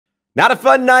Not a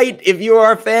fun night if you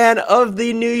are a fan of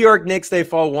the New York Knicks. They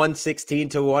fall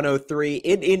 116-103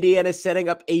 in Indiana, setting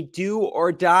up a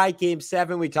do-or-die Game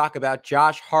 7. We talk about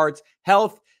Josh Hart's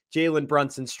health, Jalen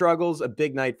Brunson struggles, a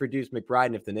big night for Deuce McBride,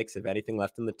 and if the Knicks have anything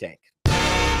left in the tank.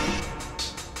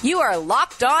 You are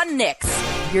Locked On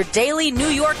Knicks, your daily New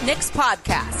York Knicks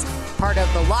podcast, part of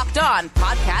the Locked On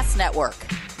Podcast Network,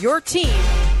 your team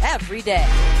every day.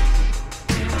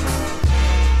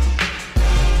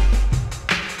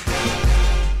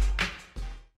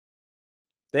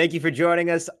 Thank you for joining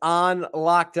us on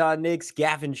Locked On Knicks.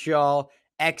 Gavin Schall,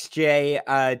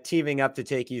 XJ, teaming up to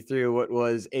take you through what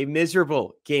was a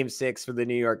miserable Game 6 for the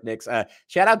New York Knicks.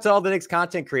 Shout out to all the Knicks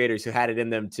content creators who had it in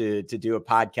them to do a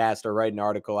podcast or write an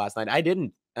article last night. I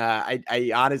didn't.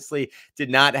 I honestly did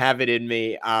not have it in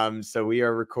me. So we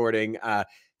are recording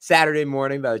Saturday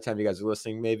morning. By the time you guys are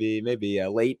listening, maybe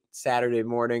late Saturday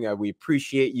morning. We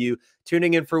appreciate you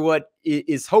tuning in for what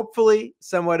is hopefully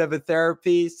somewhat of a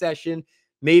therapy session.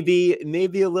 Maybe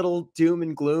a little doom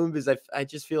and gloom, because I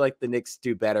just feel like the Knicks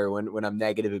do better when I'm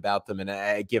negative about them and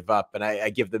I give up and I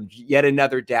give them yet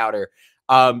another doubter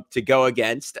to go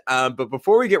against. But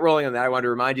before we get rolling on that, I want to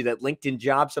remind you that LinkedIn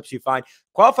Jobs helps you find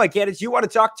qualified candidates you want to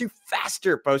talk to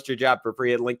faster. Post your job for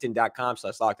free at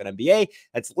linkedin.com/LockedOnNBA.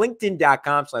 That's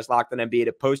linkedin.com/LockedOnNBA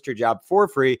to post your job for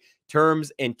free.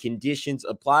 Terms and conditions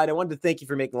applied. I wanted to thank you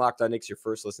for making Locked On Knicks your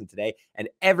first listen today and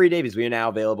every day, because we are now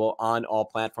available on all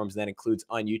platforms, and that includes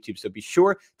on YouTube. So be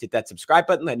sure to hit that subscribe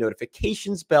button, that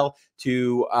notifications bell,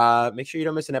 to make sure you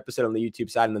don't miss an episode on the YouTube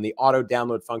side, and then the auto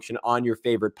download function on your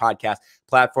favorite podcast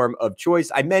platform of choice.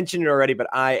 I mentioned it already, but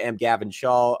I am Gavin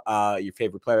Schall, your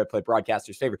favorite play-by-play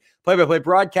broadcaster's favorite play-by-play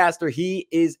broadcaster. He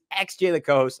is XJ, the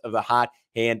co-host of the Hot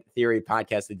Hand Theory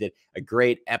podcast. They did a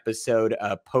great episode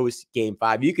post Game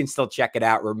 5. You can still check it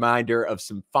out. Reminder of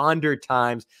some fonder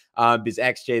times. Because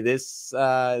XJ, this is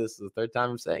the third time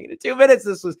I'm saying it in 2 minutes.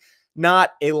 This was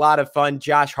not a lot of fun.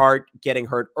 Josh Hart getting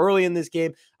hurt early in this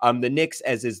game. The Knicks,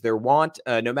 as is their wont,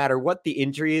 no matter what the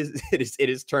injury is, it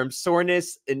is termed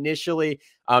soreness initially.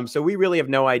 So we really have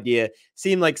no idea.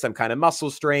 Seemed like some kind of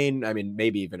muscle strain. I mean,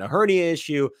 maybe even a hernia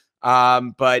issue.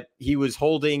 But he was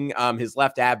holding his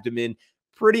left abdomen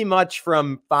pretty much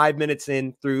from 5 minutes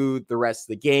in through the rest of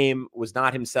the game. Was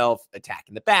not himself,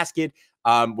 attacking the basket.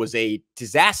 Was a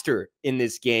disaster in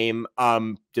this game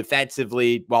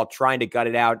defensively while trying to gut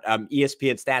it out.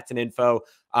 ESPN Stats and Info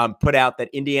put out that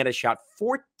Indiana shot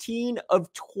 14 of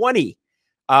 20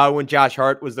 when Josh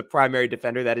Hart was the primary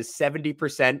defender. That is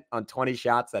 70% on 20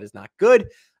 shots. That is not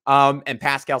good. And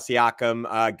Pascal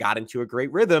Siakam got into a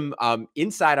great rhythm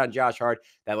inside on Josh Hart.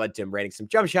 That led to him raining some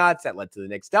jump shots. That led to the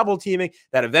Knicks double teaming.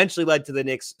 That eventually led to the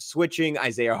Knicks switching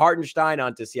Isaiah Hartenstein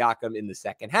onto Siakam in the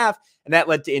second half. And that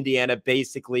led to Indiana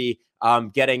basically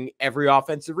getting every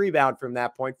offensive rebound from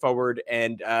that point forward.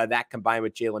 And that combined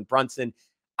with Jalen Brunson,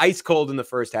 ice cold in the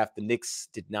first half. The Knicks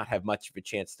did not have much of a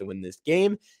chance to win this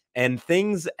game. And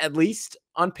things, at least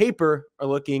on paper, are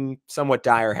looking somewhat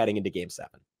dire heading into Game 7.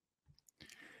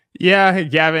 Yeah,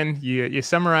 Gavin, you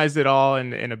summarized it all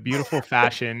in a beautiful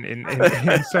fashion,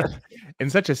 in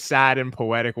such a sad and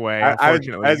poetic way.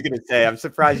 Unfortunately, I was going to say, I'm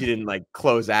surprised you didn't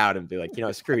close out and be like,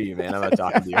 screw you, man. I'm not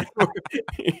talking to you.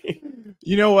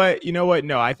 You know what?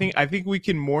 No, I think we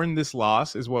can mourn this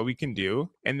loss is what we can do,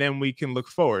 and then we can look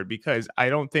forward, because I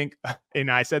don't think, and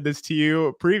I said this to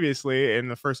you previously in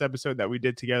the first episode that we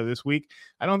did together this week,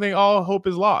 I don't think all hope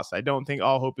is lost. I don't think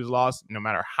all hope is lost, no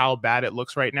matter how bad it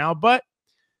looks right now. But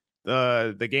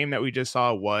the game that we just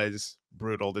saw was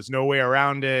brutal. There's no way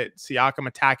around it. Siakam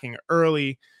attacking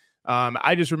early.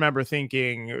 I just remember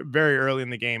thinking very early in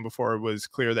the game, before it was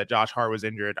clear that Josh Hart was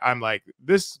injured, I'm like,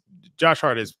 this Josh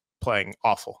Hart is playing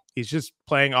awful. He's just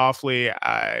playing awfully.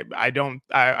 I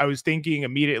was thinking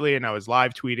immediately, and I was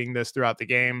live tweeting this throughout the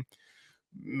game,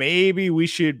 maybe we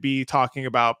should be talking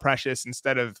about Precious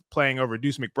instead of playing over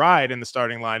Deuce McBride in the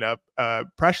starting lineup.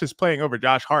 Precious playing over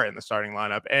Josh Hart in the starting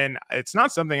lineup. And it's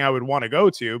not something I would want to go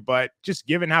to, but just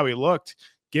given how he looked,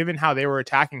 given how they were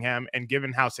attacking him, and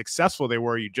given how successful they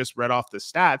were, you just read off the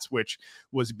stats, which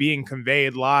was being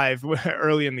conveyed live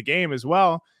early in the game as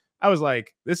well. I was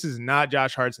like, this is not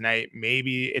Josh Hart's night.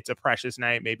 Maybe it's a Precious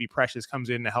night. Maybe Precious comes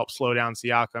in to help slow down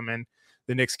Siakam, and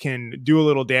the Knicks can do a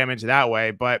little damage that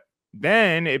way. But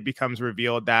then it becomes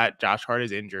revealed that Josh Hart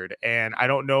is injured. And I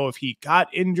don't know if he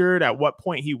got injured, at what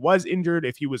point he was injured,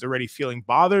 if he was already feeling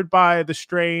bothered by the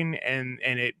strain and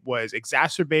it was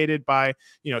exacerbated by,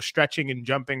 stretching and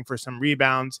jumping for some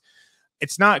rebounds.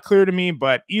 It's not clear to me,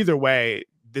 but either way,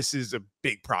 this is a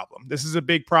big problem. This is a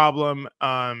big problem.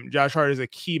 Josh Hart is a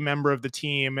key member of the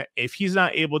team. If he's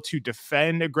not able to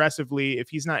defend aggressively, if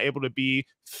he's not able to be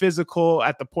physical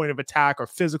at the point of attack or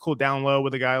physical down low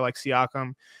with a guy like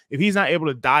Siakam, if he's not able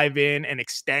to dive in and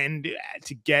extend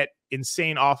to get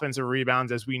insane offensive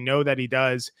rebounds, as we know that he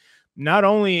does, not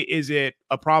only is it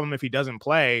a problem if he doesn't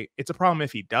play, it's a problem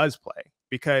if he does play,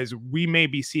 because we may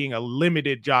be seeing a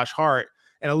limited Josh Hart.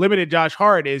 And a limited Josh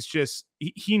Hart is just,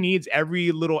 he needs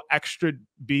every little extra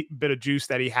bit of juice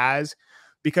that he has,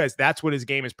 because that's what his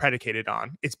game is predicated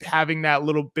on. It's having that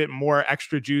little bit more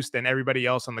extra juice than everybody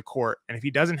else on the court. And if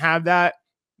he doesn't have that,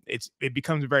 it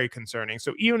becomes very concerning.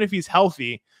 So even if he's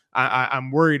healthy, I'm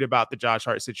worried about the Josh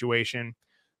Hart situation.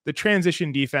 The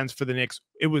transition defense for the Knicks,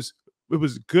 it was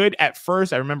good at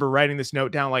first. I remember writing this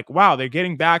note down like, wow, they're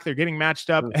getting back, they're getting matched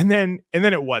up. And then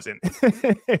it wasn't.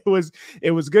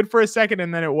 it was good for a second,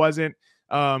 and then it wasn't.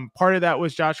 Part of that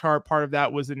was Josh Hart. Part of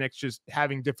that was the Knicks just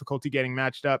having difficulty getting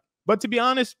matched up. But to be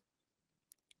honest,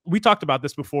 we talked about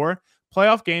this before.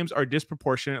 Playoff games are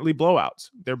disproportionately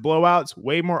blowouts. They're blowouts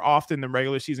way more often than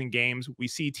regular season games. We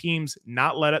see teams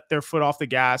not let their foot off the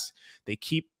gas. They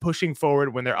keep pushing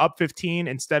forward when they're up 15,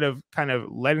 instead of kind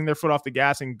of letting their foot off the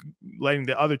gas and letting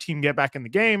the other team get back in the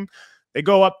game. They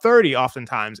go up 30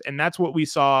 oftentimes. And that's what we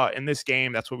saw in this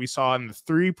game. That's what we saw in the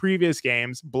 3 previous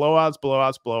games. Blowouts,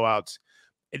 blowouts, blowouts.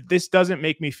 This doesn't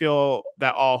make me feel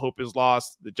that all hope is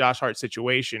lost. The Josh Hart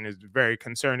situation is very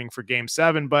concerning for Game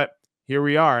 7, but here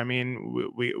we are. I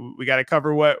mean, we got to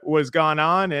cover what was gone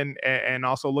on and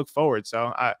also look forward.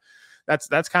 So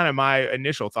that's kind of my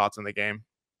initial thoughts on the game.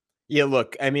 Yeah,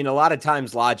 look, I mean, a lot of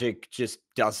times logic just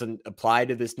doesn't apply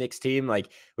to this Knicks team.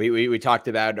 Like we talked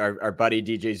about our buddy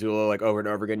DJ Zula, like over and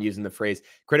over again, using the phrase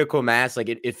critical mass. Like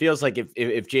it feels like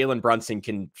if Jalen Brunson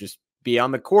can just be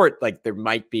on the court, like there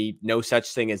might be no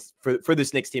such thing as for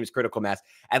this Knicks team's critical mass,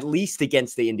 at least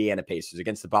against the Indiana Pacers.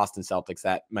 Against the Boston Celtics,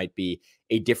 that might be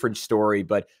a different story.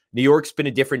 But New York's been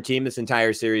a different team this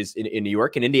entire series in New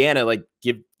York. And Indiana, like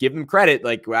give them credit.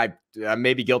 Like I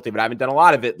may be guilty, but I haven't done a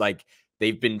lot of it. Like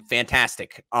they've been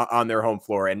fantastic on their home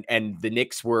floor. And the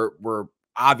Knicks were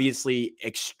obviously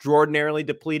extraordinarily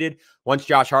depleted once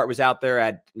Josh Hart was out there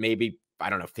at maybe,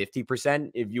 I don't know, 50%,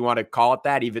 if you want to call it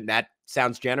that. Even that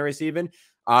sounds generous even.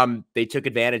 They took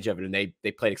advantage of it, and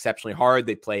they played exceptionally hard.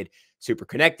 They played super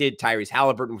connected. Tyrese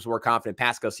Halliburton was more confident.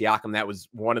 Pascal Siakam, that was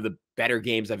one of the better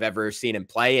games I've ever seen him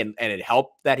play. And it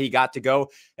helped that he got to go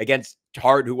against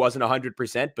Hart, who wasn't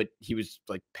 100%, but he was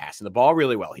like passing the ball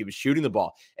really well. He was shooting the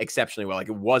ball exceptionally well. Like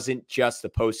it wasn't just the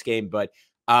post game, but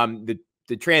the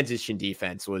transition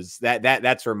defense was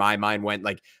that's where my mind went.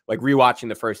 Like rewatching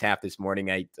the first half this morning,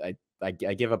 I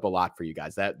give up a lot for you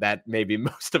guys. That may be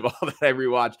most of all that I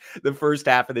rewatched the first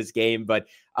half of this game. But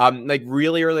like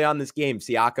really early on this game,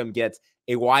 Siakam gets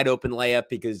a wide open layup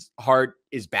because Hart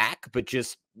is back, but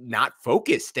just not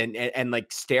focused and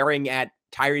like staring at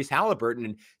Tyrese Halliburton,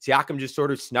 and Siakam just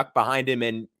sort of snuck behind him,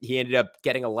 and he ended up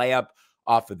getting a layup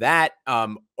off of that.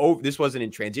 This wasn't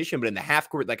in transition, but in the half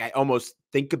court, like I almost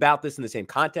think about this in the same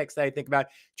context that I think about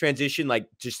transition, like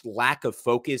just lack of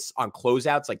focus on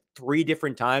closeouts, like 3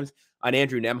 different times on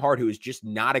Andrew Nembhard, who is just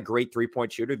not a great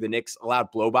 3-point shooter. The Knicks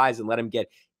allowed blowbys and let him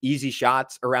get easy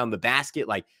shots around the basket.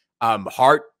 Like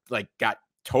Hart like got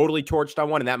totally torched on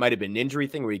one, and that might have been an injury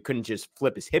thing where he couldn't just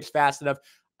flip his hips fast enough.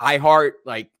 Hart,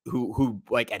 like who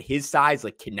like at his size,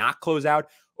 like cannot close out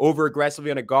over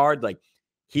aggressively on a guard. Like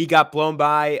he got blown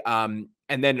by.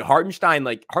 And then Hartenstein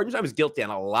was guilty on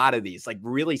a lot of these, like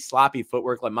really sloppy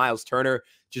footwork, like Miles Turner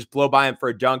just blow by him for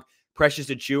a dunk. Precious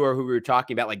Achiuwa, who we were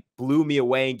talking about, like blew me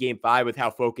away in Game 5 with how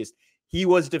focused he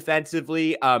was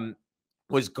defensively,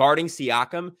 was guarding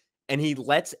Siakam. And he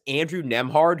lets Andrew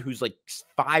Nembhard, who's like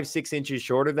 5-6 inches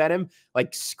shorter than him,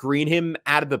 like screen him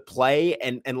out of the play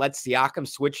and lets Siakam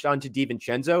switch onto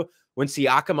DiVincenzo. When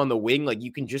Siakam on the wing, like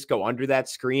you can just go under that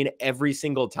screen every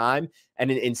single time.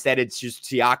 And instead it's just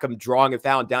Siakam drawing a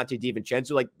foul down to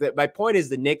DiVincenzo. Like my point is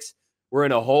the Knicks were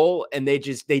in a hole, and they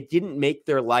didn't make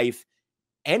their life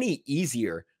any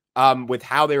easier with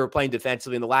how they were playing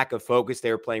defensively and the lack of focus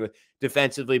they were playing with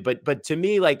defensively. But to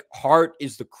me, like Hart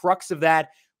is the crux of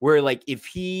that. Where like if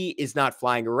he is not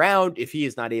flying around, if he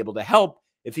is not able to help,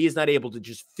 if he is not able to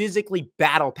just physically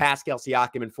battle Pascal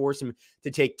Siakam and force him to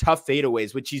take tough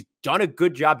fadeaways, which he's done a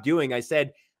good job doing. I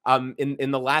said in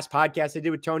the last podcast I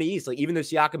did with Tony East, like even though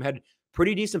Siakam had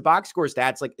pretty decent box score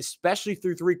stats, like especially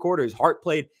through 3 quarters, Hart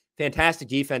played fantastic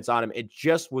defense on him. It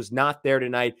just was not there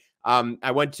tonight. I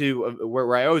went to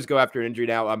where I always go after an injury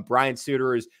now, Brian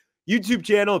Suter's YouTube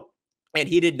channel, and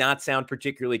he did not sound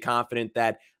particularly confident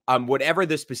that whatever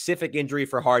the specific injury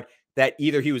for Hart, that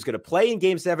either he was going to play in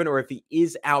game 7 or if he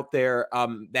is out there,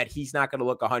 that he's not going to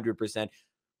look 100%.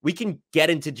 We can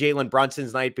get into Jalen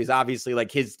Brunson's night because obviously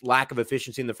like his lack of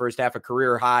efficiency in the first half, a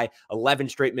career high 11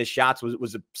 straight missed shots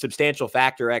was a substantial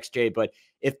factor, XJ. But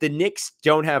if the Knicks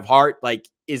don't have Hart, like,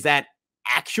 is that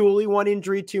actually one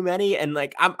injury too many? And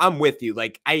like, I'm with you.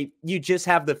 Like you just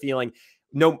have the feeling,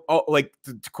 like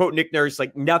to quote Nick Nurse,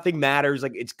 like nothing matters.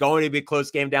 Like it's going to be a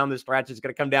close game down the stretch. It's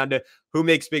going to come down to who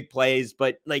makes big plays.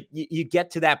 But like you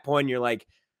get to that point, and you're like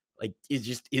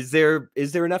is there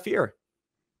enough here?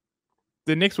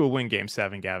 The Knicks will win game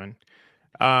 7, Gavin.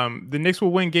 The Knicks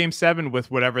will win game 7 with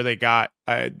whatever they got.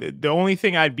 The only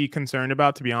thing I'd be concerned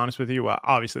about, to be honest with you, well,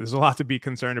 obviously there's a lot to be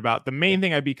concerned about. The main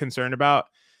thing I'd be concerned about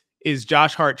is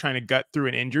Josh Hart trying to gut through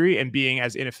an injury and being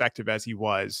as ineffective as he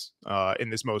was in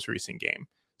this most recent game.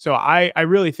 So I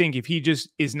really think if he just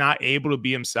is not able to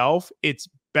be himself, it's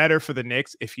better for the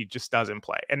Knicks if he just doesn't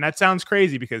play. And that sounds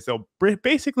crazy because they'll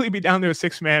basically be down to a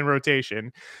 6-man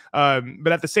rotation.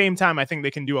 But at the same time, I think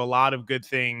they can do a lot of good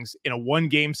things in a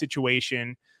 1-game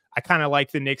situation. I kind of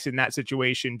like the Knicks in that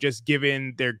situation, just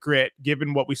given their grit,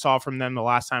 given what we saw from them the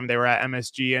last time they were at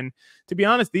MSG. And to be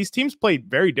honest, these teams play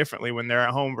very differently when they're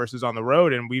at home versus on the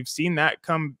road. And we've seen that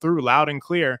come through loud and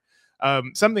clear.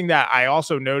 Something that I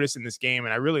also noticed in this game,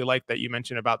 and I really like that you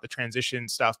mentioned about the transition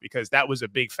stuff because that was a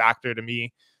big factor to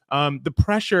me. The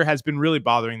pressure has been really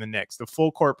bothering the Knicks, the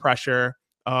full court pressure.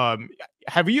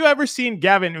 Have you ever seen,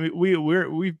 Gavin,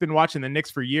 we've been watching the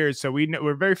Knicks for years, so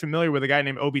we're very familiar with a guy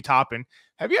named Obi Toppin.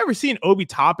 Have you ever seen Obi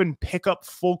Toppin pick up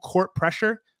full court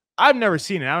pressure? I've never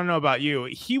seen it. I don't know about you.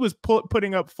 He was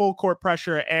putting up full court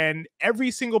pressure, and every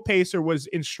single pacer was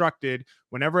instructed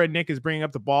whenever a Knick is bringing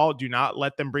up the ball, do not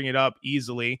let them bring it up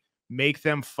easily. Make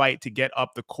them fight to get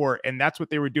up the court, and that's what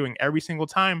they were doing every single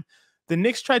time. The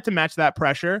Knicks tried to match that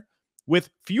pressure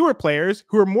with fewer players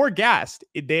who are more gassed.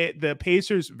 The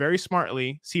Pacers very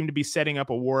smartly seem to be setting up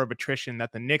a war of attrition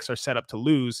that the Knicks are set up to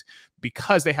lose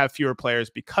because they have fewer players,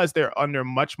 because they're under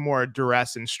much more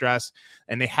duress and stress,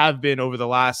 and they have been over the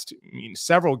last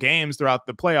several games throughout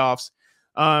the playoffs.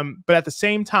 But at the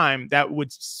same time, that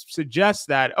would suggest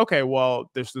that, okay,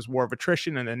 well, there's this war of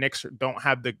attrition and the Knicks don't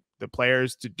have the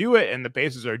players to do it, and the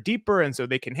Pacers are deeper, and so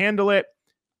they can handle it.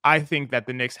 I think that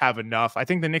the Knicks have enough. I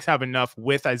think the Knicks have enough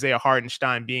with Isaiah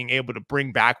Hartenstein being able to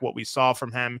bring back what we saw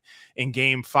from him in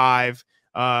game 5,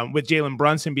 with Jalen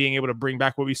Brunson being able to bring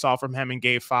back what we saw from him in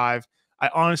game 5. I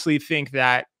honestly think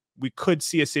that we could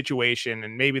see a situation,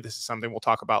 and maybe this is something we'll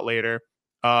talk about later.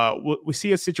 We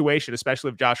see a situation,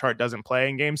 especially if Josh Hart doesn't play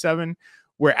in game 7,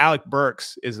 where Alec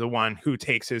Burks is the one who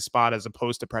takes his spot as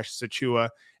opposed to Precious Achiuwa.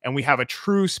 And we have a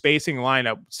true spacing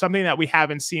lineup, something that we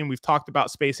haven't seen. We've talked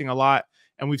about spacing a lot.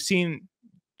 And we've seen,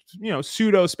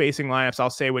 pseudo spacing lineups, I'll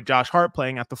say, with Josh Hart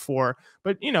playing at the 4.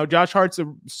 But, Josh Hart's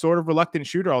a sort of reluctant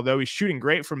shooter, although he's shooting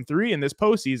great from 3 in this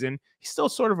postseason. He's still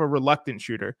sort of a reluctant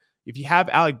shooter. If you have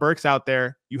Alec Burks out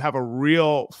there, you have a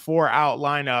real 4-out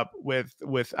lineup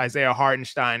with Isaiah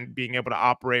Hartenstein being able to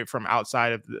operate from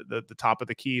outside of the top of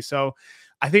the key. So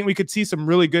I think we could see some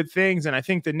really good things, and I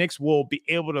think the Knicks will be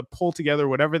able to pull together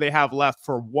whatever they have left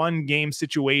for 1-game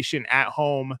situation at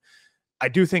home. I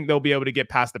do think they'll be able to get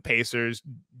past the Pacers,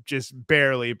 just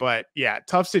barely, but yeah,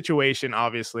 tough situation,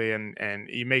 obviously. And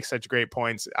you make such great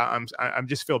points. I'm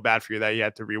just feel bad for you that you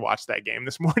had to rewatch that game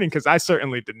this morning, because I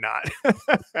certainly did not.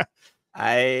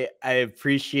 I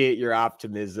appreciate your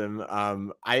optimism.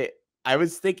 I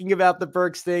was thinking about the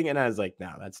Burks thing, and I was like,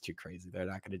 no, that's too crazy. They're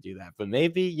not going to do that. But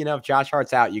maybe, if Josh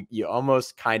Hart's out, you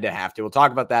almost kind of have to. We'll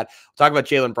talk about that. We'll talk about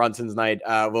Jalen Brunson's night.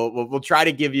 We'll try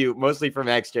to give you, mostly from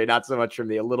XJ, not so much from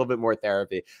me, a little bit more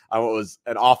therapy on what was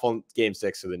an awful game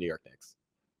 6 for the New York Knicks.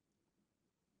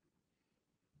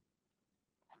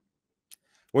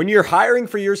 When you're hiring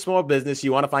for your small business,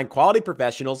 you want to find quality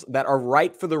professionals that are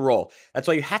right for the role. That's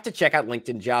why you have to check out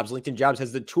LinkedIn Jobs. LinkedIn Jobs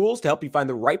has the tools to help you find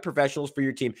the right professionals for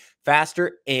your team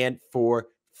faster and for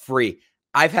free.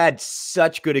 I've had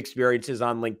such good experiences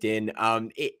on LinkedIn.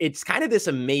 It's kind of this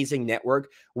amazing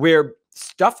network where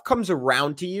stuff comes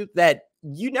around to you that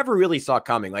you never really saw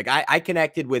coming. Like I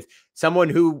connected with someone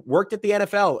who worked at the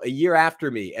NFL a year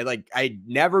after me, and like I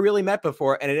never really met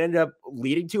before, and it ended up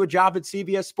leading to a job at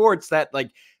CBS Sports that like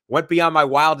went beyond my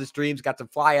wildest dreams. Got to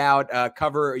fly out,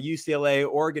 cover a UCLA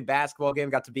Oregon basketball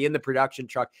game, got to be in the production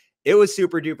truck. it was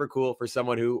super duper cool for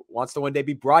someone who wants to one day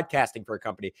be broadcasting for a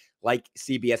company like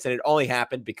CBS. And it only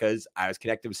happened because I was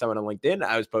connected with someone on LinkedIn.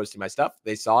 I was posting my stuff.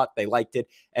 They saw it. They liked it.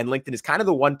 And LinkedIn is kind of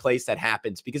the one place that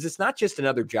happens because it's not just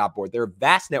another job board. They're a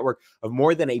vast network of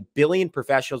more than 1 billion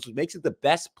professionals, which makes it the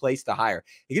best place to hire.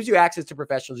 It gives you access to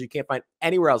professionals you can't find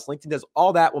anywhere else. LinkedIn does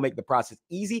all that, will make the process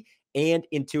easy and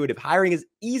intuitive. Hiring is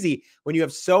easy when you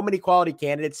have so many quality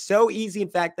candidates. So easy, in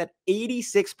fact, that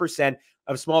 86%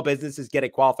 of small businesses get a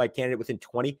qualified candidate within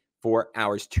 24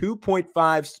 hours.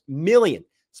 2.5 million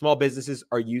small businesses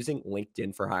are using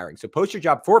LinkedIn for hiring. So post your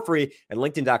job for free at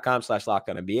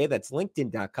linkedin.com/LockedOnNBA. That's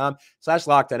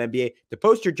linkedin.com/LockedOnNBA to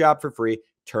post your job for free.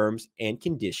 Terms and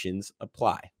conditions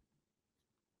apply.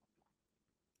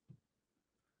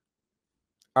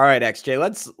 All right, XJ,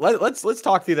 let's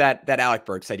talk through that Alec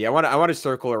Burks idea. I want to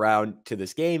circle around to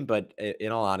this game, but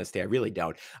in all honesty, I really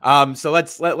don't. So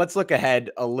let's look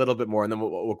ahead a little bit more, and then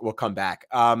we'll come back.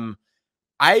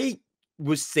 I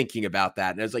was thinking about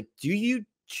that, and I was like, do you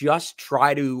just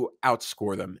try to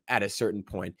outscore them at a certain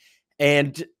point?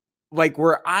 And like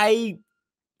where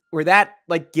that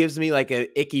like gives me like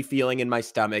a icky feeling in my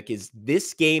stomach is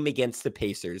this game against the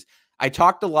Pacers. I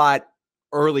talked a lot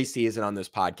early season on this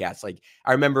podcast. Like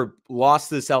I remember lost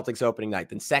to the Celtics opening night,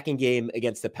 then second game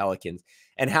against the Pelicans,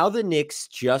 and how the Knicks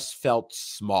just felt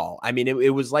small. I mean,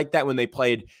 it was like that when they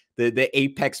played the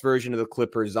apex version of the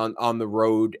Clippers on the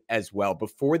road as well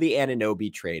before the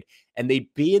Anunoby trade. And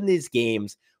they'd be in these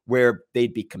games where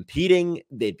they'd be competing,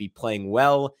 they'd be playing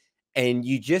well. And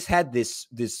you just had this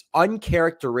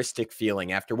uncharacteristic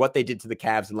feeling after what they did to the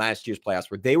Cavs in last year's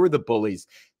playoffs, where they were the bullies,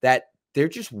 that there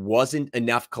just wasn't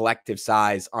enough collective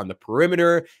size on the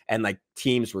perimeter, and like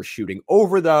teams were shooting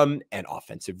over them and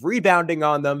offensive rebounding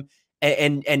on them.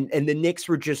 And the Knicks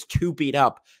were just too beat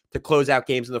up to close out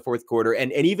games in the fourth quarter.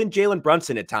 And even Jalen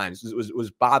Brunson at times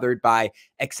was bothered by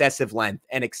excessive length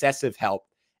and excessive help.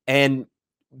 And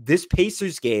this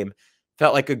Pacers game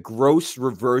felt like a gross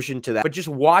reversion to that. But just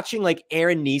watching like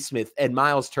Aaron Nesmith and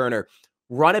Miles Turner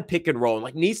run a pick and roll. And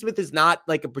like Nesmith is not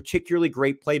like a particularly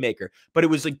great playmaker, but it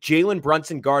was like Jalen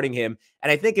Brunson guarding him.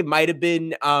 And I think it might have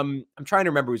been, I'm trying to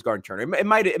remember who's guarding Turner. It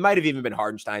might have even been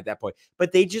Hardenstein at that point,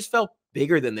 but they just felt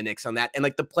bigger than the Knicks on that. And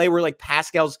like the play where like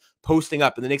Pascal's posting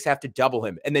up and the Knicks have to double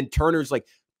him. And then Turner's like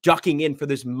ducking in for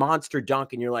this monster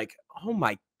dunk. And you're like, oh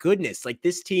my goodness, like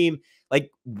this team,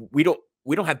 like we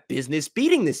don't have business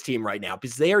beating this team right now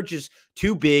because they are just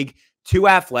too big, too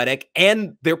athletic,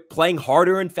 and they're playing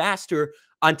harder and faster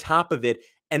on top of it.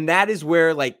 And that is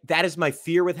where, like, that is my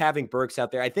fear with having Burks out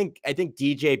there. I think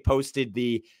DJ posted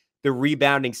the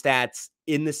rebounding stats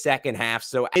in the second half.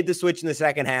 So I made the switch in the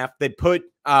second half. They put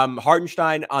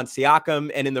Hartenstein on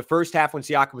Siakam. And in the first half, when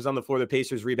Siakam was on the floor, the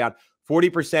Pacers rebound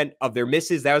 40% of their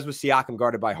misses. That was with Siakam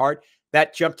guarded by Hart.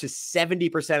 That jumped to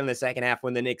 70% in the second half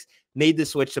when the Knicks made the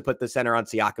switch to put the center on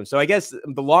Siakam. So I guess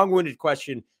the long-winded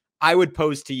question I would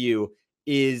pose to you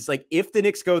is, like, if the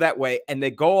Knicks go that way and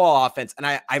they go all offense, and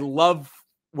I love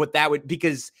what that would,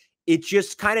 because it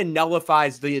just kind of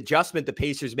nullifies the adjustment the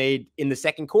Pacers made in the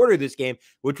second quarter of this game,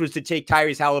 which was to take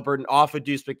Tyrese Halliburton off of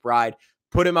Deuce McBride,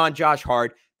 put him on Josh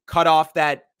Hart, cut off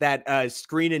that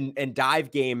screen and dive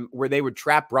game where they would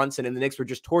trap Brunson and the Knicks were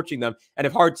just torching them. And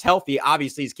if Hart's healthy,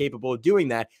 obviously he's capable of doing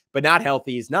that, but not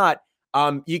healthy, he's not.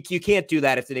 You can't do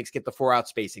that if the Knicks get the 4-out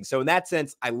spacing. So in that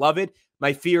sense, I love it.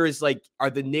 My fear is, like,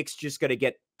 are the Knicks just going to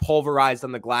get pulverized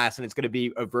on the glass, and it's going to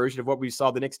be a version of what we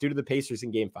saw the Knicks do to the Pacers in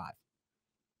Game 5?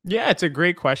 Yeah, it's a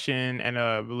great question and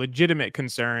a legitimate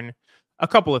concern. A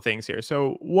couple of things here.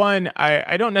 So one,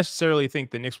 I don't necessarily think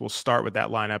the Knicks will start with that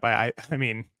lineup. I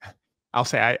mean, I'll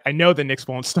say I know the Knicks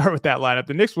won't start with that lineup.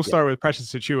 The Knicks will start with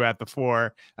Precious Achiuwa at the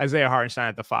 4, Isaiah Hartenstein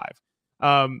at the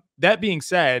 5. That being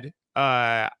said,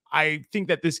 I think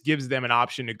that this gives them an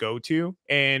option to go to.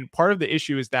 And part of the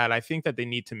issue is that I think that they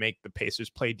need to make the Pacers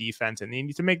play defense, and they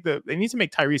need to make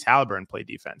Tyrese Halliburton play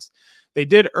defense. They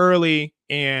did early,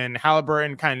 and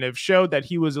Halliburton kind of showed that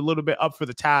he was a little bit up for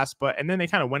the task, and then they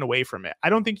kind of went away from it. I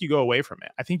don't think you go away from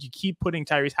it. I think you keep putting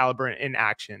Tyrese Halliburton in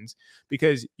actions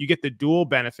because you get the dual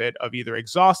benefit of either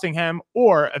exhausting him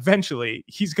or eventually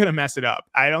he's going to mess it up.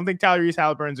 I don't think Tyrese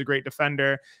Halliburton's a great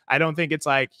defender. I don't think it's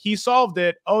like he solved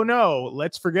it. Oh no,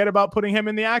 let's forget about putting him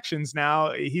in the actions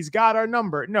now. He's got our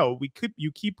number. No,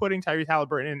 you keep putting Tyrese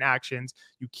Halliburton in actions.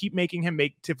 You keep making him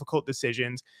make difficult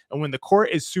decisions. And when the court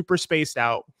is super spaced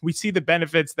out, we see the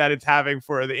benefits that it's having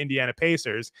for the Indiana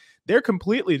Pacers. They're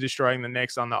completely destroying the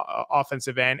Knicks on the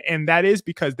offensive end. And that is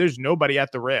because there's nobody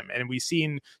at the rim. And we've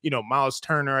seen, Miles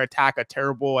Turner attack a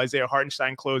terrible Isaiah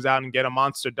Hartenstein closeout and get a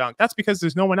monster dunk. That's because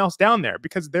there's no one else down there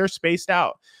because they're spaced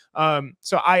out.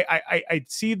 So I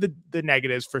see the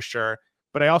negatives for sure.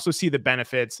 but I also see the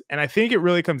benefits. And I think it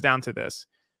really comes down to this.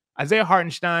 Isaiah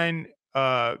Hartenstein,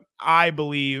 I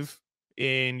believe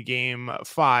in game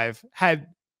 5, had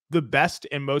the best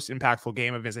and most impactful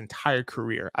game of his entire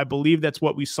career. I believe that's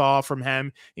what we saw from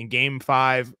him in game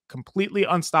 5. Completely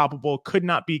unstoppable, could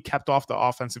not be kept off the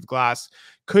offensive glass,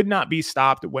 could not be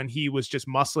stopped when he was just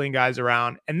muscling guys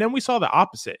around. And then we saw the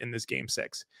opposite in this game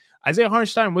 6. Isaiah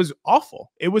Hartenstein was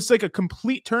awful. It was like a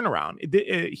complete turnaround.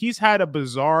 He's had a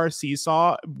bizarre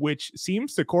seesaw, which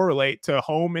seems to correlate to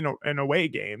home and away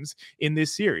games in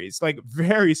this series, like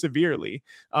very severely.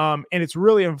 And it's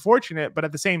really unfortunate, but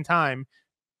at the same time,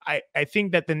 I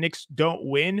think that the Knicks don't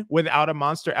win without a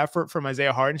monster effort from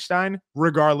Isaiah Hartenstein,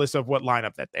 regardless of what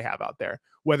lineup that they have out there.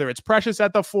 Whether it's Precious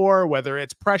at the 4, whether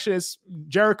it's Precious,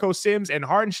 Jericho Sims, and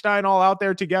Hartenstein all out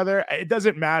there together, it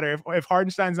doesn't matter. If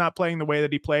Hartenstein's not playing the way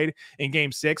that he played in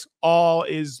game 6, all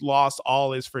is lost,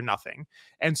 all is for nothing.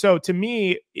 And so to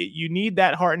me, you need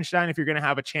that Hartenstein if you're going to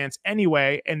have a chance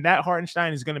anyway, and that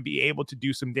Hartenstein is going to be able to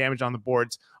do some damage on the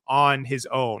boards on his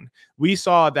own. We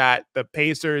saw that the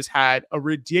Pacers had a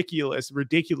ridiculous,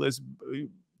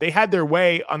 they had their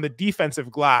way on the defensive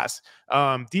glass.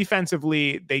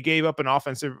 Defensively, they gave up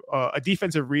a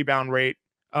defensive rebound rate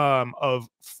of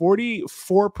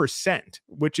 44%,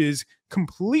 which is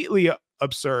completely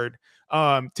absurd.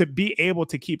 To be able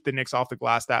to keep the Knicks off the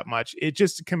glass that much, it's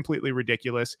just completely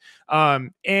ridiculous.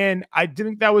 And I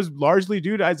think that was largely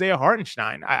due to Isaiah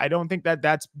Hartenstein. I don't think that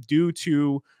that's due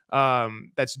to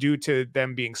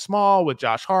them being small with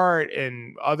Josh Hart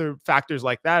and other factors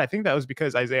like that. I think that was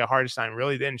because Isaiah Hartenstein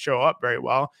really didn't show up very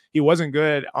well. He wasn't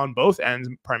good on both ends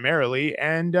primarily.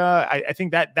 And I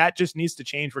think that just needs to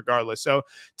change regardless. So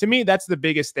to me, that's the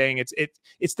biggest thing.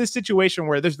 It's this situation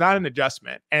where there's not an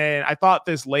adjustment. And I thought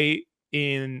this late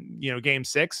in game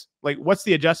 6, like, what's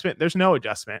the adjustment? There's no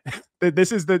adjustment.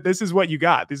 This is what you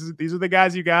got. These are the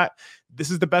guys you got. This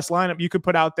is the best lineup you could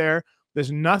put out there.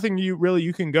 There's nothing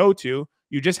you can go to.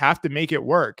 You just have to make it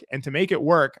work. And to make it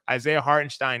work, Isaiah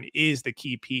Hartenstein is the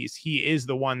key piece. He is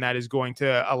the one that is going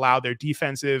to allow their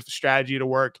defensive strategy to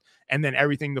work and then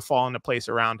everything to fall into place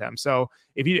around him. So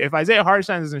if Isaiah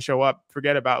Hartenstein doesn't show up,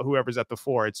 forget about whoever's at the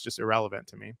 4. It's just irrelevant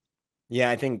to me. Yeah,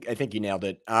 I think you nailed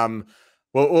it.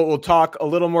 We'll talk a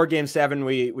little more game 7.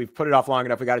 We've put it off long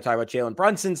enough. We got to talk about Jalen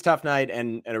Brunson's tough night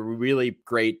and a really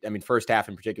great, first half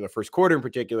in particular, first quarter in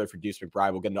particular for Deuce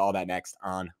McBride. We'll get into all that next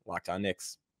on Locked On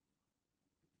Knicks.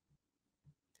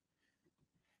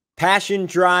 Passion,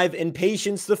 drive, and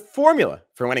patience, the formula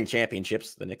for winning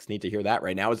championships. The Knicks need to hear that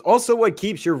right now. Is also what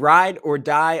keeps your ride or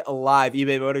die alive.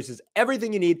 eBay Motors is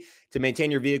everything you need to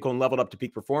maintain your vehicle and level it up to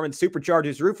peak performance.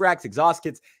 Superchargers, roof racks, exhaust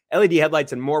kits, LED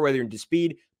headlights, and more. Whether you're into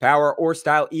speed, power, or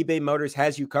style, eBay Motors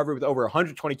has you covered with over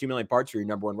 122 million parts for your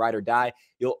number one ride or die.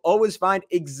 You'll always find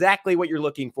exactly what you're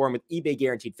looking for. And with eBay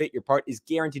Guaranteed Fit, your part is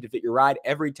guaranteed to fit your ride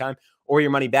every time or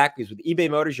your money back. Because with eBay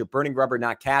Motors, you're burning rubber,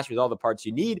 not cash. With all the parts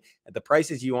you need at the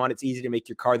prices you want, it's easy to make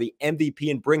your car the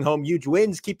MVP and bring home huge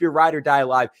wins. Keep your ride or die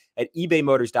alive at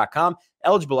ebaymotors.com.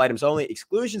 Eligible items only.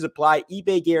 Exclusions apply.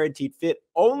 eBay Guaranteed Fit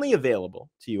only available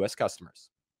to U.S. customers.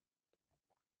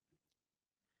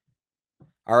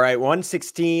 All right,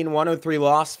 116-103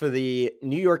 loss for the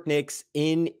New York Knicks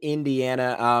in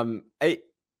Indiana.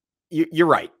 You're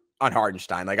right on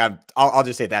Hartenstein. Like, I'll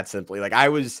just say that simply. Like, I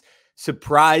was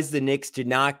surprised the Knicks did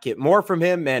not get more from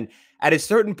him. And at a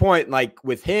certain point, like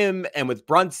with him and with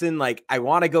Brunson, like, I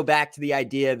want to go back to the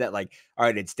idea that, like, all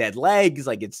right, it's dead legs.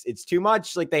 Like, it's too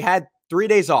much. Like, they had 3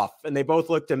 days off and they both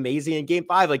looked amazing in game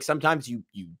 5. Like, sometimes you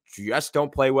just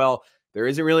don't play well. There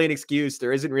isn't really an excuse.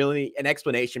 There isn't really an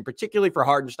explanation, particularly for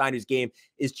Hartenstein, whose game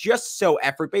is just so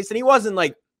effort-based. And he wasn't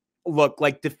like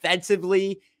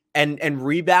defensively and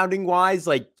rebounding wise,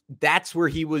 like that's where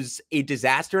he was a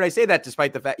disaster. And I say that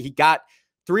despite the fact he got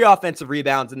 3 offensive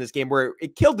rebounds in this game. Where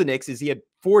it killed the Knicks is he had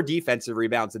 4 defensive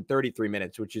rebounds in 33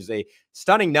 minutes, which is a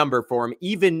stunning number for him,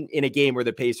 even in a game where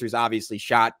the Pacers obviously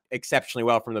shot exceptionally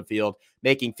well from the field,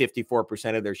 making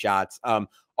 54% of their shots.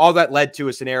 All that led to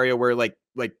a scenario where like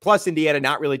plus Indiana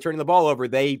not really turning the ball over.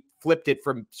 They flipped it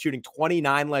from shooting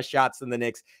 29 less shots than the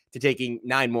Knicks to taking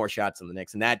 9 more shots than the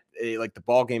Knicks. And that like the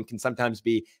ball game can sometimes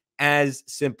be as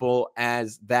simple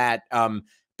as that.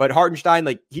 But Hartenstein,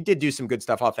 like he did do some good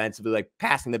stuff offensively, like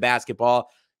passing the basketball,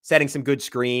 setting some good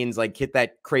screens, like hit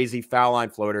that crazy foul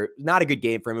line floater. Not a good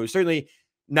game for him. It was certainly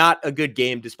not a good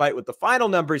game, despite what the final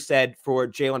numbers said for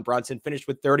Jalen Brunson. Finished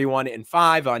with 31 and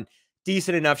 5 on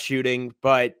decent enough shooting,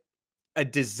 but a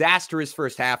disastrous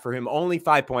first half for him. Only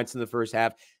 5 points in the first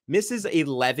half. Misses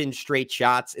 11 straight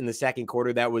shots in the second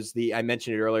quarter. That was I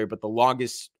mentioned it earlier, but the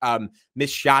longest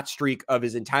missed shot streak of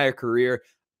his entire career.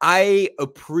 I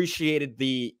appreciated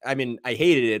I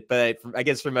hated it, but I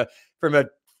guess from a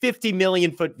 50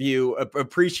 million foot view,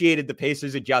 appreciated the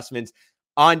Pacers adjustments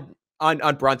on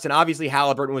Brunson. Obviously,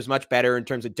 Halliburton was much better in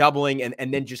terms of doubling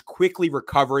and then just quickly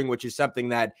recovering, which is something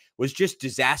that was just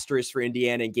disastrous for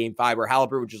Indiana in Game 5, where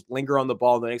Halliburton would just linger on the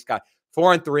ball. The Knicks got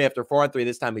 4-on-3 after 4-on-3.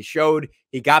 This time he showed,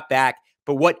 he got back.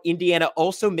 But what Indiana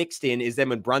also mixed in is then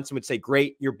when Brunson would say,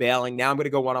 great, you're bailing. Now I'm going to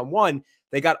go one-on-one.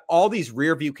 They got all these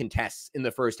rear view contests in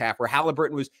the first half where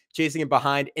Halliburton was chasing him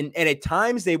behind. And at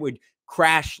times they would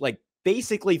crash like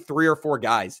basically 3 or 4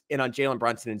 guys in on Jalen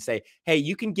Brunson and say, hey,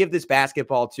 you can give this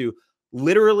basketball to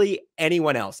literally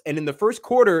anyone else. And in the first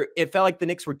quarter, it felt like the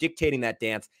Knicks were dictating that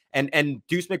dance. And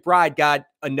Deuce McBride got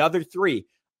another 3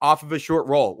 off of a short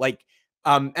roll. Like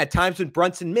at times when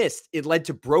Brunson missed, it led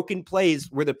to broken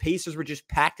plays where the Pacers were just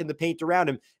packed in the paint around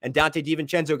him. And Dante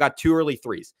DiVincenzo got 2 early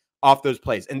 3s off those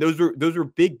plays. And those were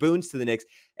big boons to the Knicks.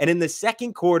 And in the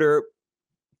second quarter,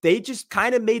 they just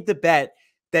kind of made the bet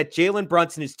that Jalen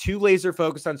Brunson is too laser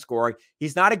focused on scoring.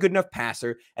 He's not a good enough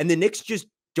passer. And the Knicks just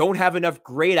don't have enough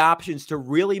great options to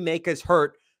really make us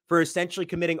hurt for essentially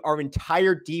committing our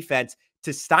entire defense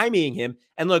to stymieing him.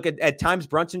 And look, at times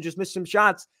Brunson just missed some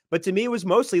shots. But to me, it was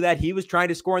mostly that he was trying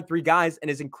to score on 3 guys.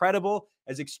 And as incredible,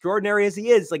 as extraordinary as he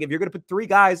is, like if you're going to put 3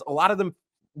 guys, a lot of them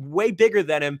way bigger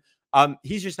than him,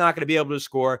 he's just not going to be able to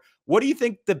score. What do you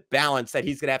think the balance that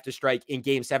he's going to have to strike in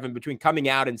Game 7 between coming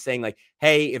out and saying like,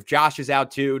 hey, if Josh is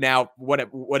out too, now what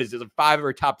is it? 5 of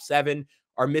our top 7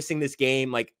 are missing this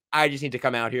game. Like, I just need to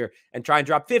come out here and try and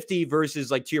drop 50 versus,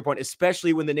 like, to your point,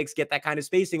 especially when the Knicks get that kind of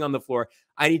spacing on the floor,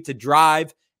 I need to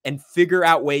drive and figure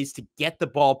out ways to get the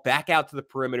ball back out to the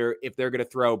perimeter if they're going to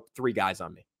throw 3 guys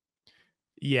on me.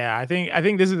 Yeah, I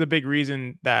think this is a big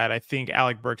reason that I think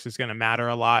Alec Burks is going to matter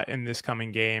a lot in this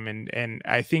coming game. And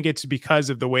I think it's because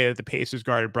of the way that the Pacers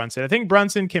guarded Brunson. I think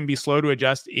Brunson can be slow to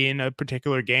adjust in a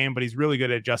particular game, but he's really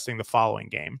good at adjusting the following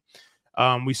game.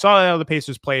 We saw how the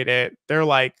Pacers played it. They're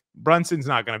like, Brunson's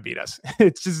not going to beat us.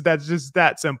 That's just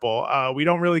that simple. We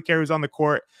don't really care who's on the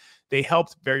court. They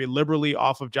helped very liberally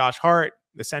off of Josh Hart,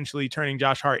 essentially turning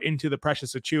Josh Hart into the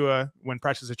Precious Achiuwa when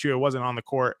Precious Achiuwa wasn't on the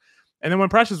court. And then when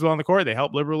Precious was on the court, they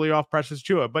helped liberally off Precious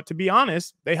Achiuwa. But to be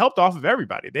honest, they helped off of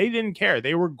everybody. They didn't care.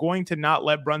 They were going to not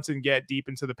let Brunson get deep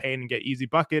into the paint and get easy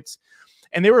buckets.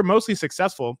 And they were mostly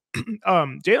successful.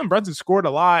 Jalen Brunson scored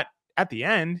a lot at the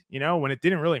end, when it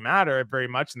didn't really matter very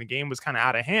much and the game was kind of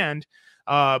out of hand.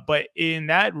 But in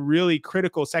that really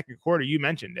critical second quarter, you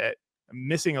mentioned it,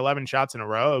 missing 11 shots in a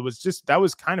row. That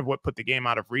was kind of what put the game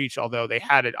out of reach. Although they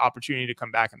had an opportunity to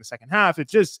come back in the second half, it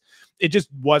just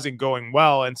wasn't going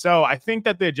well. And so I think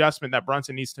that the adjustment that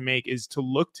Brunson needs to make is to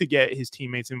look to get his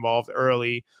teammates involved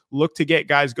early, look to get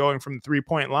guys going from the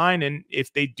 3-point line. And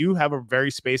if they do have a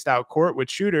very spaced out court with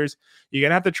shooters, you're going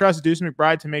to have to trust Deuce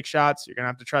McBride to make shots. You're going to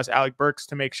have to trust Alec Burks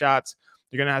to make shots.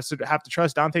 You're going to have to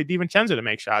trust Dante DiVincenzo to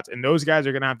make shots. And those guys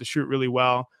are going to have to shoot really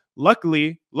well.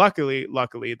 Luckily,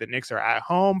 the Knicks are at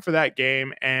home for that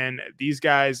game, and these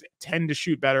guys tend to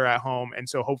shoot better at home, and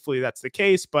so hopefully that's the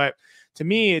case. But to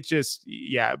me, it's just,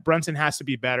 Brunson has to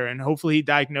be better, and hopefully he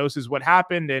diagnoses what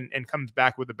happened and comes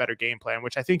back with a better game plan,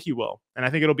 which I think he will, and I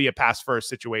think it'll be a pass-first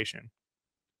situation.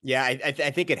 Yeah, I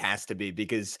think it has to be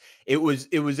because it was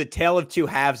a tale of 2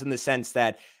 halves in the sense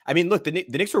that, I mean, look, the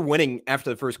Knicks were winning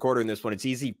after the first quarter in this one. It's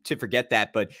easy to forget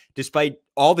that, but despite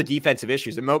all the defensive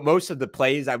issues and most of the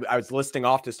plays I was listing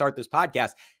off to start this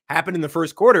podcast happened in the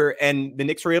first quarter, and the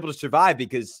Knicks were able to survive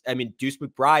because, I mean, Deuce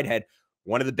McBride had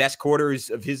one of the best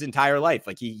quarters of his entire life.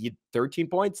 Like he had 13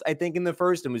 points, I think, in the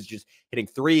first and was just hitting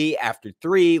 3 after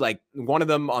 3. Like one of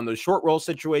them on those short roll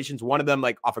situations, one of them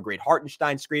like off a great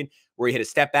Hartenstein screen where he hit a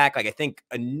step back. Like I think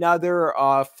another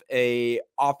off a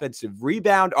offensive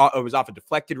rebound. It was off a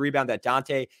deflected rebound that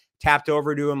Dante tapped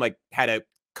over to him, like had a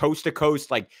coast to coast,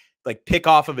 like pick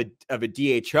off of a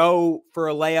DHO for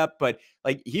a layup. But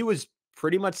like he was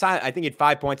pretty much silent. I think he had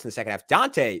 5 points in the second half.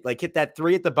 Dante like hit that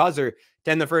 3 at the buzzer to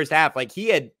end the first half. Like he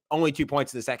had only 2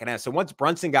 points in the second half. So once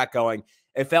Brunson got going,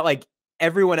 it felt like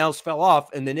everyone else fell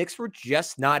off, and the Knicks were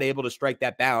just not able to strike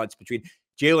that balance between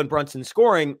Jalen Brunson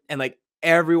scoring and like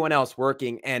everyone else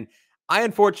working. And I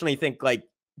unfortunately think like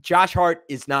Josh Hart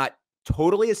is not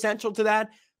totally essential to that,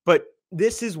 but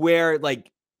this is where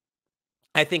like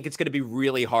I think it's going to be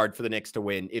really hard for the Knicks to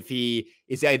win if he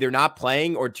is either not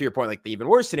playing or, to your point, like the even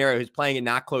worse scenario, who's playing and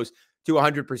not close to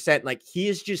 100%. Like he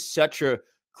is just such a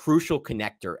crucial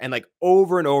connector. And like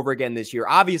over and over again this year,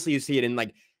 obviously you see it in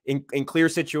like in clear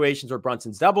situations where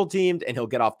Brunson's double teamed and he'll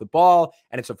get off the ball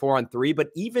and it's a 4-on-3. But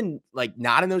even like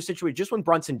not in those situations, just when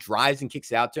Brunson drives and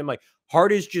kicks it out to him, like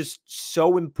Hart is just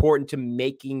so important to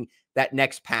making that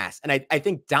next pass. And I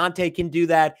think Dante can do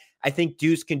that. I think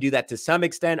Deuce can do that to some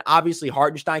extent. Obviously,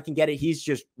 Hartenstein can get it. He's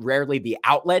just rarely the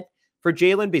outlet for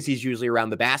Jalen because he's usually around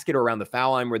the basket or around the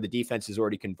foul line where the defense is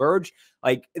already converged.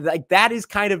 Like that is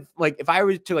kind of like, if I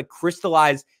were to like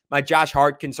crystallize my Josh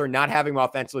Hart concern, not having him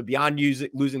offensively beyond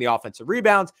losing the offensive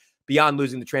rebounds, beyond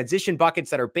losing the transition buckets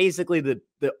that are basically the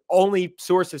only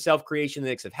source of self-creation the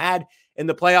Knicks have had in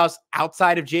the playoffs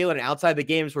outside of Jalen and outside the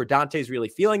games where Dante's really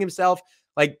feeling himself.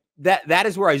 Like that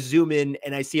is where I zoom in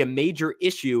and I see a major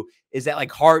issue is that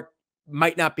like Hart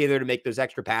might not be there to make those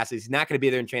extra passes. He's not going to be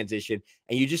there in transition.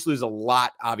 And you just lose a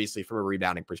lot, obviously, from a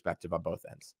rebounding perspective on both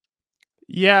ends.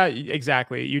 Yeah,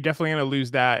 exactly. You're definitely going to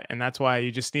lose that. And that's why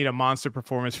you just need a monster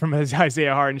performance from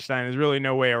Isaiah Hartenstein. There's really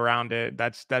no way around it.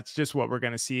 That's just what we're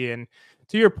going to see. And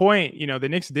to your point, the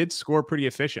Knicks did score pretty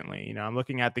efficiently. I'm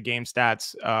looking at the game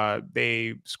stats.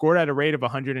 They scored at a rate of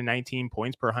 119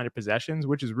 points per 100 possessions,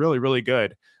 which is really, really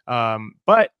good.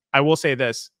 But I will say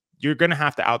this. You're going to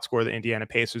have to outscore the Indiana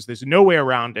Pacers. There's no way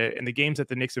around it. And the games that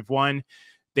the Knicks have won,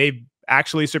 they've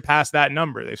actually surpassed that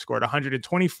number. They've scored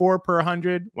 124 per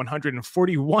 100,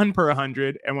 141 per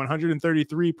 100, and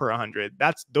 133 per 100.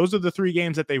 Those are the three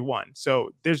games that they won. So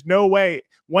there's no way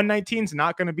 119 is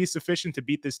not going to be sufficient to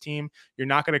beat this team. You're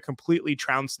not going to completely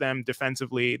trounce them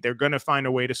defensively. They're going to find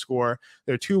a way to score.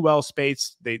 They're too well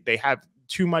spaced. They have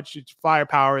too much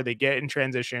firepower. They get in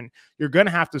transition. You're going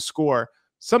to have to score.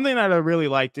 Something that I really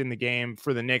liked in the game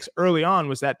for the Knicks early on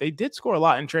was that they did score a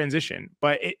lot in transition,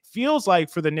 but it feels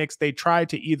like for the Knicks, they tried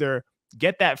to either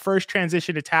get that first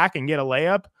transition attack and get a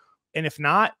layup. And if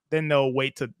not, then they'll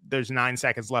wait till there's 9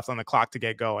 seconds left on the clock to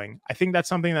get going. I think that's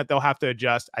something that they'll have to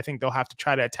adjust. I think they'll have to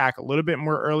try to attack a little bit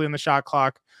more early in the shot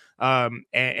clock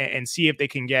and see if they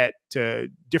can get to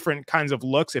different kinds of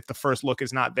looks if the first look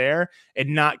is not there and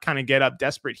not kind of get up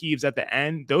desperate heaves at the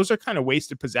end. Those are kind of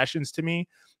wasted possessions to me.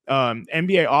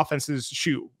 NBA offenses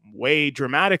shoot way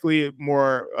dramatically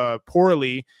more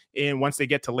poorly once they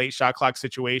get to late shot clock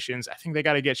situations. I think they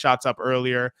got to get shots up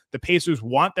earlier. The Pacers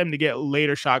want them to get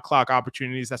later shot clock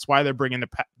opportunities. That's why they're bringing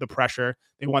the pressure.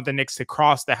 They want the Knicks to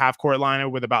cross the half court line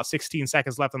with about 16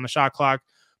 seconds left on the shot clock,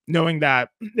 knowing that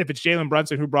if it's Jalen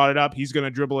Brunson who brought it up, he's going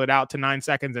to dribble it out to 9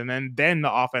 seconds, and then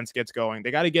the offense gets going.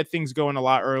 They got to get things going a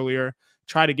lot earlier,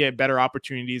 try to get better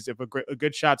opportunities. If a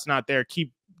good shot's not there,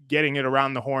 keep getting it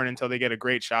around the horn until they get a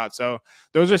great shot. So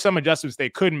those are some adjustments they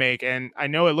could make. And I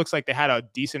know it looks like they had a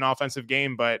decent offensive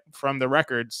game, but from the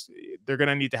records, they're going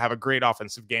to need to have a great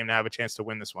offensive game to have a chance to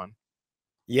win this one.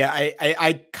 Yeah,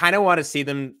 I kind of want to see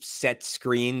them set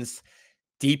screens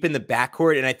deep in the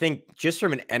backcourt. And I think just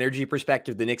from an energy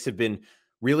perspective, the Knicks have been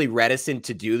really reticent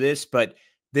to do this, but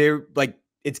they're like,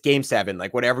 it's game 7.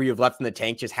 Like whatever you've left in the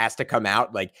tank just has to come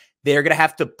out. Like they're going to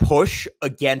have to push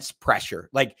against pressure.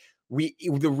 Like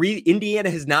Indiana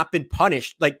has not been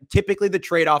punished. Like typically the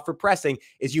trade-off for pressing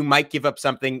is you might give up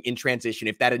something in transition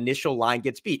if that initial line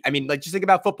gets beat. I mean, like just think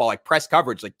about football, like press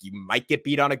coverage, like you might get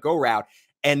beat on a go route.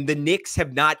 And the Knicks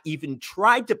have not even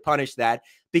tried to punish that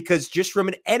because just from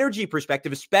an energy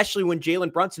perspective, especially when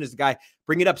Jalen Brunson is the guy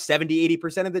bringing it up 70,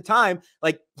 80% of the time,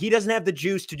 like he doesn't have the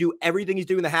juice to do everything he's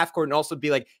doing in the half court and also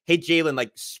be like, hey, Jalen,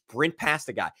 like sprint past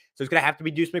the guy. So it's going to have to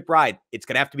be Deuce McBride. It's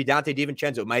going to have to be Dante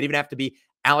DiVincenzo. It might even have to be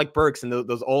Alec Burks and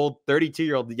those old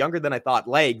 32-year-old, younger than I thought,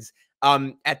 legs.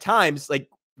 At times, like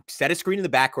set a screen in the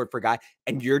backcourt for a guy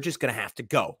and you're just going to have to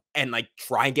go and like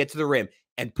try and get to the rim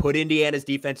and put Indiana's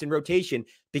defense in rotation.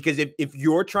 Because if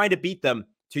you're trying to beat them,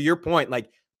 to your point, like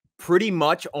pretty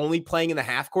much only playing in the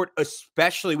half court,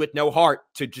 especially with no Hart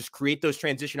to just create those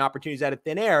transition opportunities out of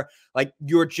thin air, like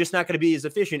you're just not going to be as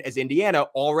efficient as Indiana,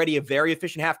 already a very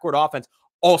efficient half court offense,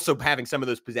 also having some of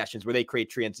those possessions where they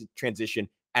create transition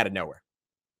out of nowhere.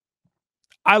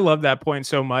 I love that point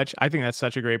so much. I think that's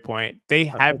such a great point. The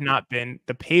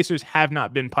Pacers have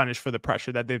not been punished for the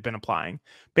pressure that they've been applying.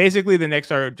 Basically, the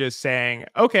Knicks are just saying,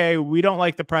 okay, we don't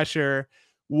like the pressure.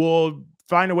 We'll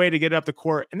find a way to get it up the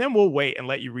court, and then we'll wait and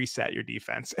let you reset your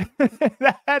defense.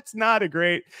 That's not a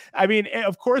great. I mean,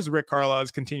 of course, Rick Carlisle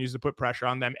continues to put pressure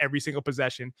on them every single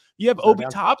possession. You have Obi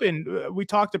Toppin. We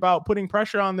talked about putting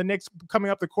pressure on the Knicks coming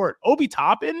up the court. Obi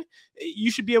Toppin,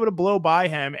 you should be able to blow by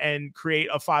him and create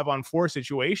a 5-on-4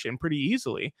 situation pretty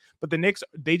easily. But the Knicks,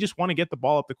 they just want to get the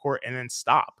ball up the court and then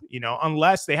stop,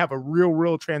 unless they have a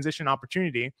real transition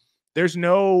opportunity. There's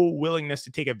no willingness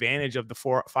to take advantage of the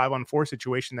 5-on-4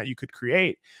 situation that you could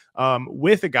create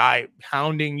with a guy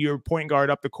hounding your point guard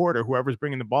up the court or whoever's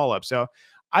bringing the ball up. So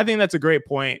I think that's a great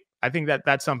point. I think that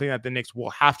that's something that the Knicks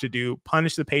will have to do,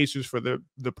 punish the Pacers for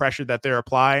the pressure that they're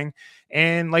applying.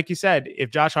 And like you said, if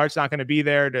Josh Hart's not going to be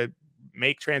there to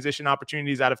make transition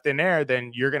opportunities out of thin air,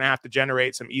 then you're going to have to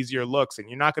generate some easier looks, and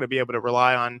you're not going to be able to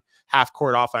rely on half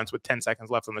court offense with 10 seconds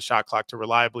left on the shot clock to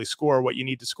reliably score what you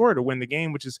need to score to win the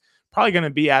game, which is probably going to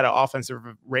be at an offensive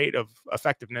rate of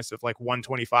effectiveness of like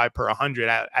 125 per 100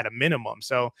 at a minimum.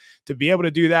 So to be able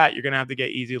to do that, you're going to have to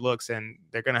get easy looks, and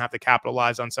they're going to have to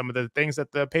capitalize on some of the things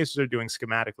that the Pacers are doing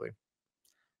schematically.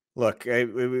 Look,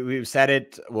 we've said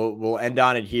it. We'll end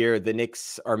on it here. The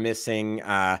Knicks are missing,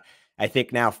 I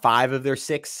think now 5 of their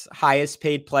 6 highest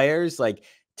paid players. Like,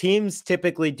 teams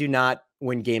typically do not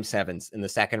win game 7s in the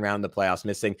second round of the playoffs,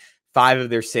 missing 5 of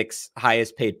their 6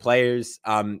 highest paid players.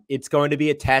 It's going to be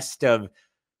a test of,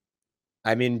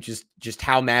 I mean, just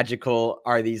how magical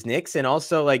are these Knicks? And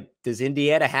also, like, does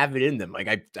Indiana have it in them?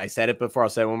 Like, I said it before, I'll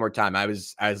say it one more time. I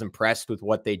was impressed with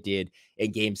what they did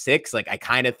in game 6. Like, I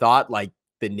kind of thought like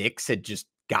the Knicks had just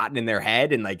gotten in their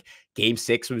head, and like game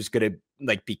 6 was going to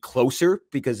like be closer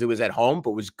because it was at home,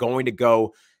 but was going to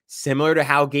go similar to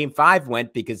how game 5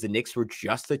 went because the Knicks were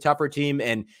just the tougher team.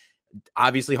 And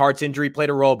obviously Hart's injury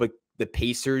played a role, but the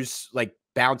Pacers like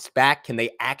bounced back. Can they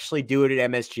actually do it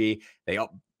at MSG? They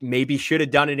maybe should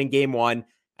have done it in game 1.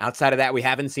 Outside of that, we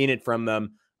haven't seen it from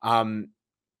them.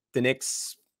 The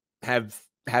Knicks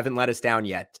haven't let us down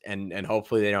yet, and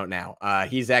hopefully they don't now.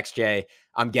 He's XJ.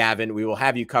 I'm Gavin. We will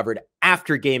have you covered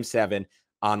after game 7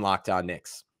 on Locked On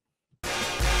Knicks.